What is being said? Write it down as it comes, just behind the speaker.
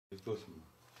做什么？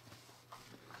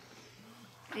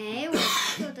哎，我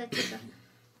做的这个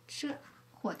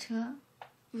火车。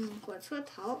火车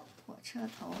头。火车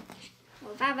头。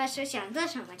我爸爸是想做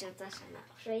什么就做什么，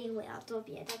所以我要做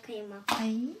别的，可以吗？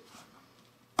哎。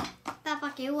爸爸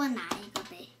给我拿一个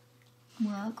呗。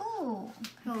蘑菇。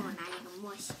给我拿一个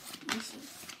模型。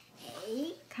哎。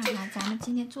看看咱们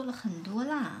今天做了很多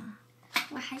啦。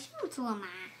我还想做嘛。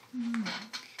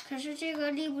可是这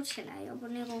个立不起来，要不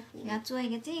那个壶。要做一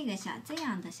个这样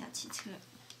的小汽车。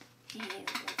我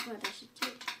做的是这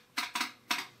个。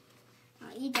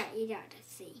一点一点的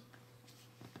塞。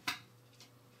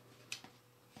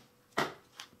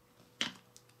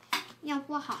要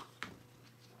不好，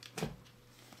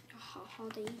要好好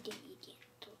的一点一点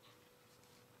做。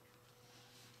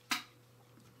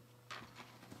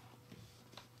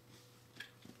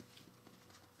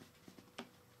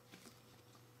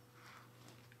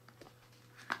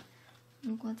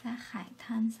如果在海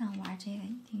滩上玩这个，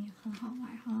一定很好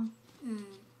玩哈。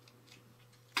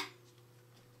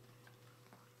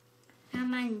妈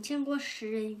妈，你见过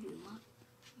食人鱼吗？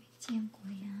没见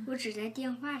过呀。我只在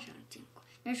电话上见过，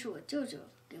那是我舅舅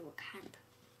给我看的，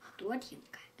昨天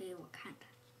给我看的。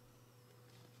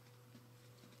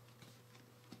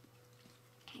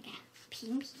看看，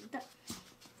平平的，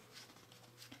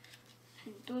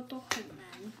很多都很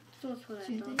难做出来的。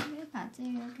觉得应该把这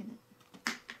个给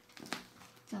它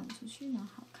整出去能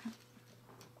好看。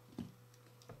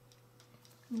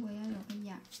如果要有个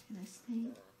眼儿，给它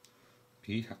塞。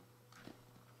皮卡。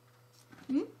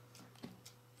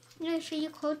那是一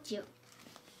口井。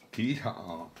体育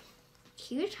场。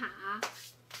体育场。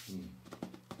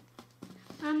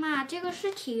妈妈，这个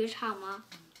是体育场吗？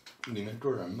里面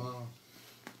坐人吗？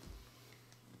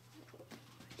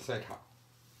赛场。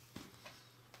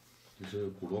这是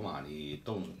古罗马的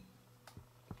斗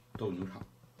牛场。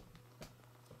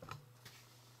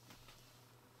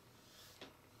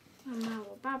妈妈，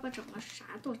我爸爸怎么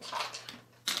啥都体育场？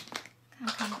看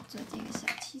看我做这个小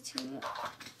汽车。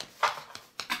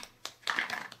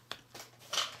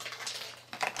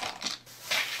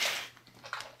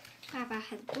爸爸，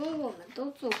很多我们都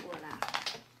做过了。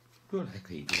这还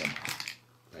可以做吗？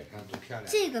来看多漂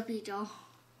亮。这个比较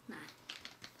难。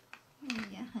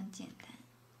也很简单。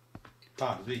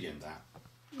大的最简单。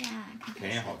呀，看看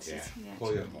甜也好甜，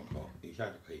扣也好扣，一下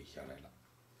就可以下来了。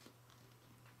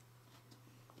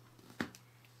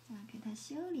给它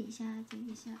修理一下这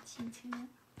个小汽车。妈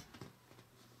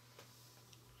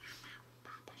妈，我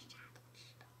爸爸啥都知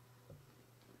道。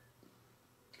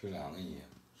这两个一样。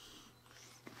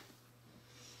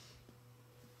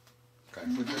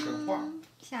敢说这个画。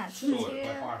小汽车。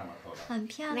很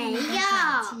漂亮的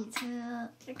小汽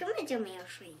车。这根本就没有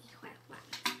说你坏话。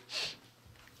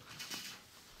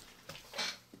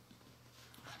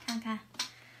看看，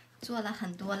做了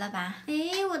很多了吧？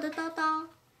哎，我的刀刀。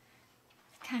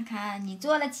看看你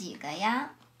做了几个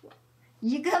呀？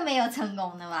一个没有成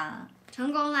功的吧？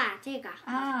成功了，这个。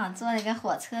啊，做了一个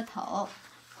火车头。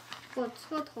火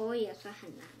车头也算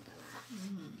很难的了。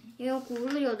因为轱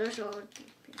辘有的时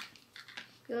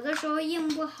候印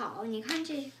不好，你看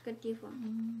这个地方，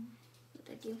有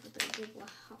的地方都印不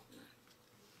好呢。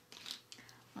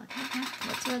我看看，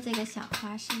我做这个小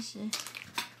花试试，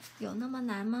有那么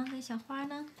难吗？这小花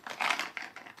呢？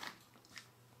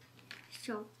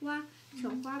小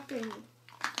花对你，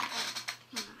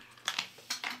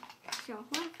小花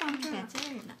放在这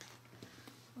儿呢。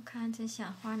我看这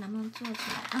小花能不能做出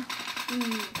来啊？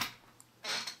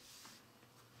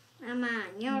妈妈，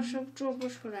你要是做不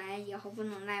出来，以后不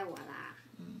能赖我啦。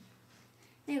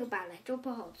那个本来就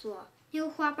不好做，那个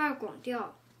花瓣光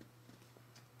掉。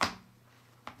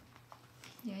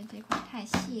因为这块太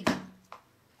细了。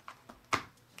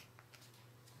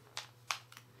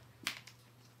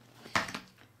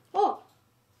哦。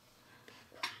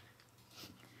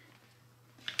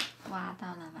挖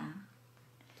到了吧？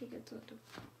这个做的。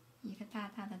一个大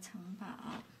大的城堡。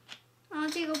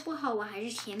这个不好，我还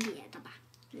是填别的吧。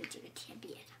用这个填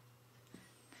别的。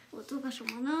我做个什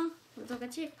么呢？我做个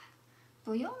这个。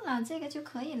不用了，这个就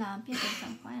可以了，别给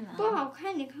整坏了。不好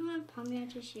看，你看看旁边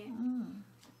这些。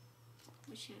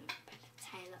我想把它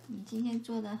拆了。你今天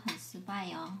做的很失败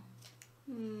哟。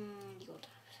有的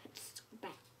很失败。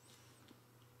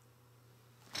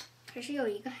可是有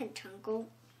一个很成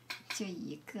功。就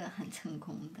一个很成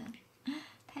功的，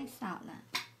太少了。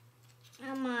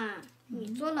妈妈，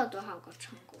你做了多少个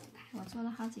成功的？我做了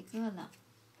好几个了。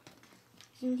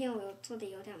今天我又做的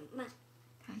有点慢。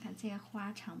看看这个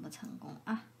花成不成功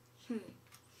啊？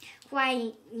花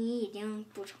你一定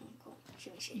不成功，是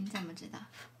不是？你怎么知道？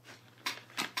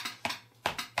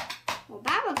我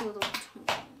爸爸做的不成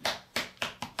功。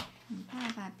你爸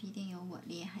爸必定有我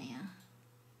厉害呀！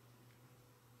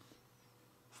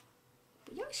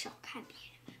不要小看别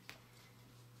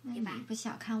人，那你不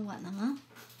小看我呢吗？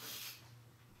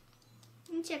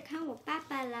你小看我爸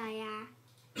爸了呀！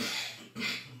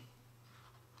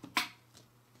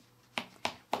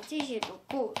我这些都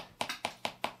够了，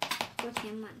都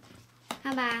填满了，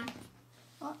看吧。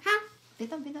哦，好，别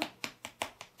动别动。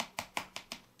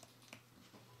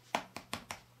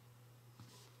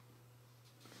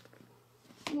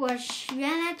我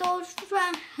原来都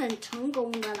算很成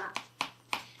功的了，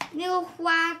那个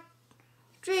花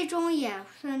最终也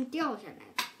算掉下来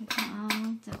了。你看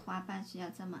啊，这花瓣需要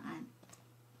这么按，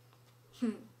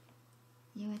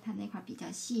因为它那块比较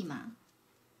细嘛。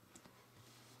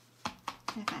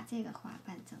再把这个花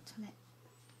瓣整出来。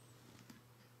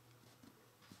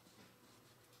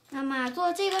妈妈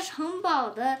做这个城堡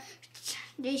的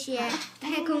这些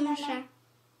太空沙，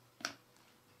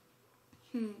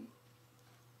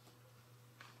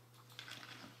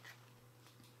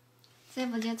这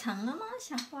不就成了吗，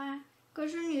小花？可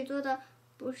是你做的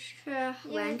不是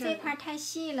因为完整的。这块太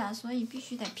细了，所以必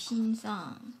须得拼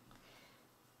上。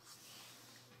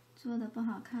做的不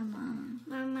好看吗？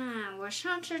妈妈，我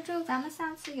上次就咱们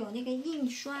上次有那个印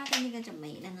刷的那个怎么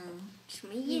没了呢？什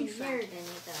么印刷印儿的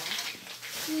那个。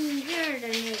印印儿的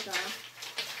那个，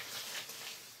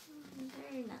这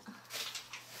儿呢。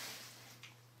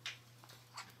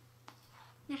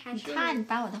那还是你看，你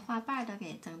把我的花瓣都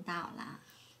给整倒了。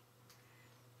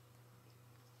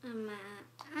妈妈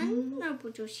按那不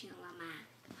就行了吗？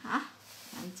好，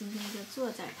咱们今天就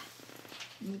坐这儿吧。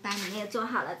你把你那个做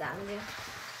好了，咱们就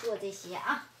做这些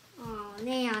啊。哦，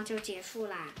那样就结束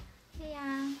啦。对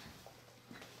呀。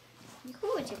一会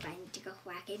儿我就把你这个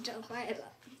花给整坏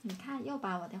了。你看，又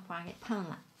把我的花给碰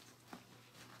了。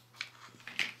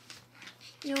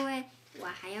因为我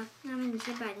还要，那么你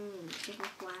先把你这个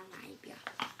花拿一边。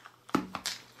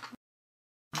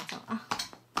拿走啊。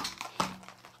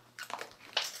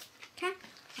看，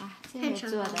啊，这个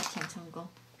做的挺成功。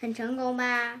很成功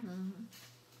吧？嗯。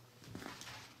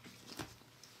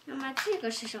妈妈，这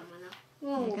个是什么呢？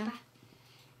问我爸。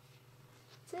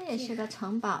这也是个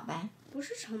城堡呗？不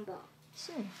是城堡。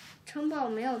是。城堡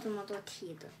没有这么多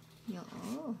梯子。有。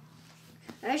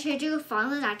而且这个房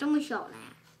子咋这么小呢？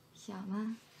小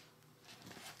吗？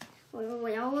我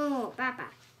要问我爸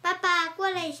爸，爸爸过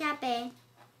来一下呗。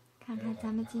看看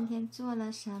咱们今天做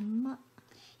了什么？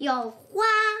有花，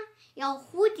有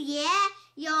蝴蝶，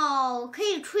有可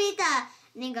以吹的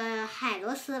那个海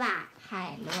螺丝吧？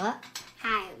海螺。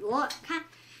海螺，看，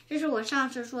这是我上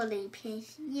次做的一片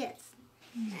叶子，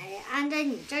哎，安在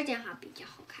你这儿正好比较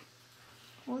好看。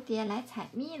蝴蝶来采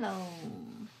蜜喽。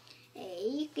哎，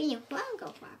给你换个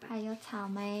花吧。还有草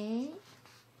莓，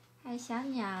还有小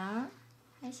鸟，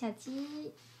还有小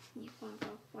鸡。你换个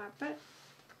花瓣。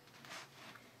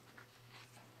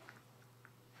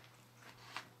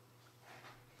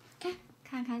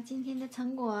看看今天的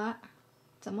成果，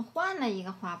怎么换了一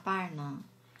个花瓣呢？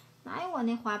哪有我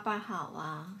那花瓣好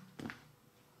啊？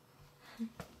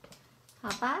好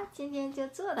吧，今天就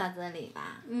做到这里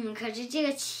吧。可是这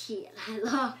个起来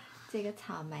了。这个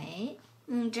草莓。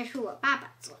这是我爸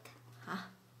爸做的。好。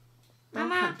妈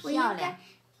妈，我应该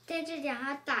在这点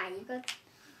上打一个。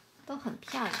都很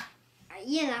漂亮。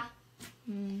印了。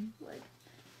我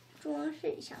装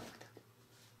饰一下我的。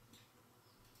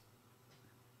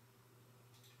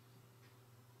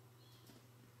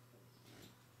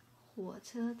火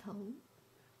车头。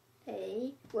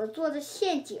哎，我做的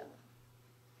陷阱。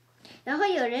然后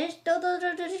有人兜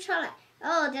上来，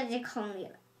掉进坑里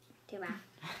了，对吧？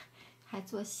还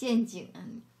做陷阱啊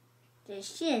你？这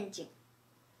陷阱。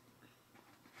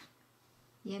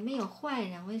也没有坏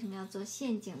人，为什么要做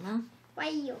陷阱呢？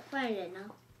万一有坏人呢？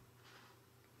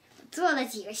我做了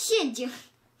几个陷阱，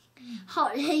好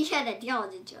人也得掉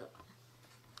进去了。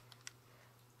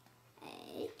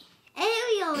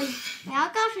我要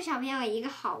告诉小朋友一个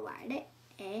好玩的，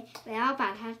我要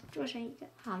把它做成一个。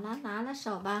好了，拿了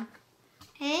手吧。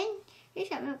给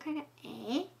小朋友看看，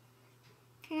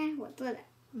看看我做的。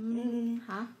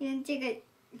好。用这个。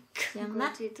行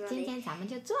了，今天咱们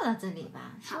就做到这里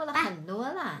吧，做了很多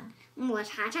了。我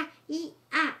查查，1、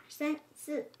2、3、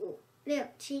4、5、6、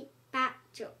7、8、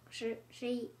9、10、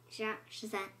11、12、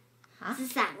13，好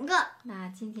，13个。那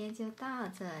今天就到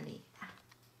这里吧。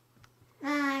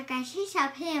感谢小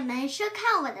朋友们收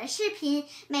看我的视频，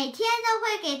每天都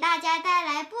会给大家带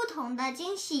来不同的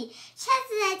惊喜，下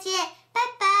次再见，拜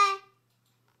拜。